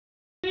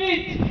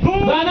יהודית,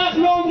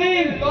 ואנחנו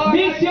אומרים,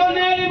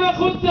 מיסיונרים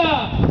החוצה,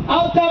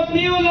 אל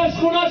תפניעו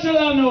לשכונה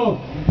שלנו.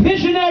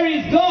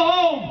 Missionaries, go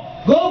home,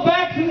 go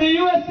back to the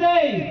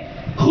USA.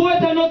 קחו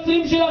את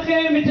הנוצרים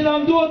שלכם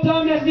ותלמדו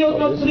אותם איך להיות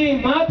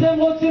נוצרים. מה אתם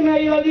רוצים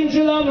מהילדים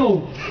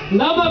שלנו?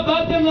 למה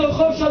באתם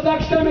לרחוב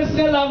שדק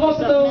 12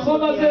 להרוס את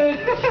הרחוב הזה,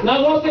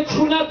 להרוס את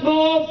שכונת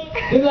מעוף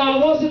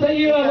ולהרוס את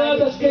העיר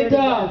ערד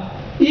השקטה?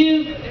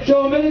 עיר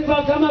שעומדת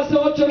כבר כמה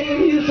עשרות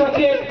שנים, עיר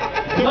שקט.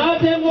 מה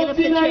אתם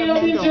רוצים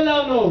מהילדים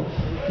שלנו?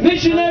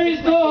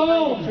 Missionaries, go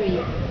home.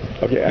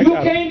 You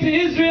came to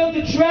Israel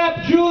to trap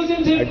Jews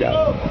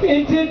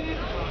into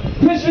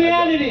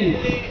Christianity.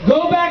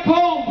 Go back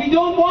home. We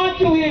don't want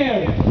you here.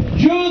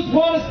 Jews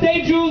want to stay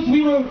Jews.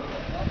 We were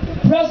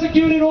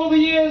persecuted all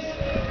the years.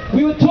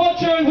 We were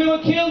tortured. We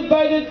were killed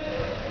by the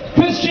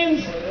Christians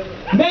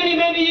many,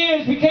 many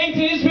years. We came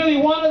to Israel.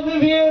 We want to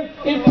live here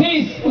in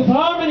peace, with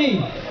harmony.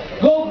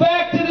 Go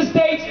back to the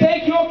States.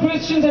 Take your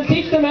Christians and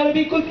teach them how to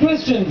be good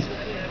Christians.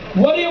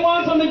 What do you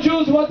want from the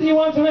Jews? What do you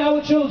want from our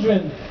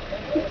children?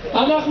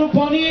 אנחנו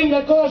פונים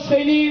לכל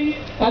השכנים,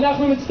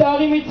 אנחנו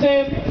מצטערים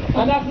איתכם,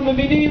 אנחנו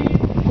מבינים,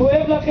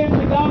 כואב לכם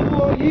שגם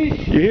פה איש,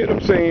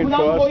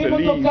 כולם רואים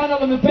אותו כאן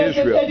על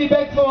המפשת אדי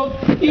בקפורד,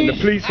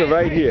 איש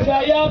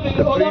שהיה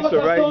בעולם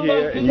התחתון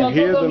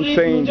בארצות הברית,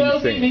 ניו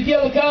ג'רזי,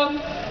 והגיע לכאן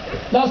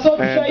לעשות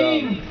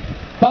פשעים.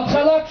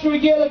 בהתחלה כשהוא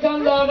הגיע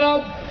לכאן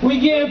לערד, הוא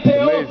הגיע עם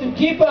פאות, עם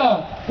כיפה,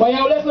 הוא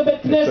היה הולך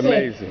לבית כנסת.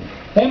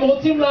 הם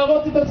רוצים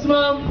להראות את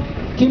עצמם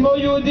כמו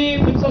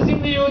יהודים, מבססים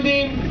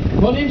ליהודים,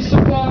 בונים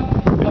סוכה,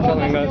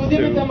 אבל אנחנו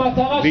יודעים את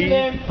המטרה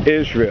שלהם.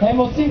 הם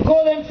עושים כל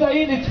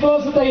אמצעי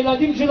לתפוס את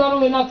הילדים שלנו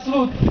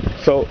לנצרות.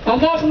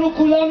 אנחנו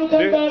כולנו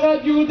כאן בערד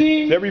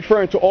יהודים, גם מי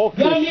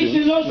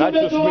שלא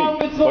שומע תורה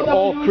ומצוות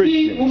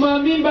היהודי, הוא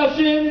מאמין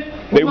בהשם,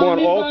 הוא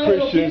מאמין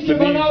באלוקים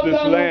שבנה אותנו,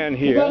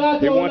 הוא ברא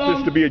את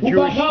העולם,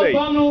 הוא בחר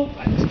בנו.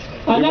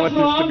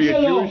 אנחנו העם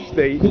שלו,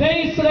 בני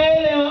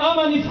ישראל הם העם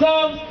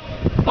הנבחר.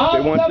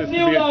 אל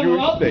תפניעו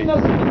לנו, אל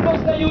תנסו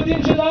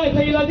לתפוס את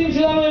הילדים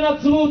שלנו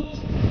לנצרות.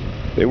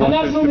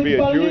 אנחנו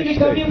מתפללים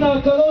וקמים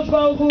לקדוש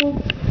ברוך הוא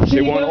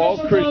שיגרש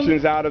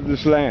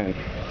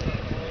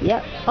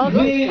אותם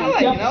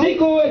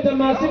ויפסיקו את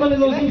המעשים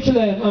הנלוזים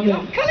שלהם. אמן.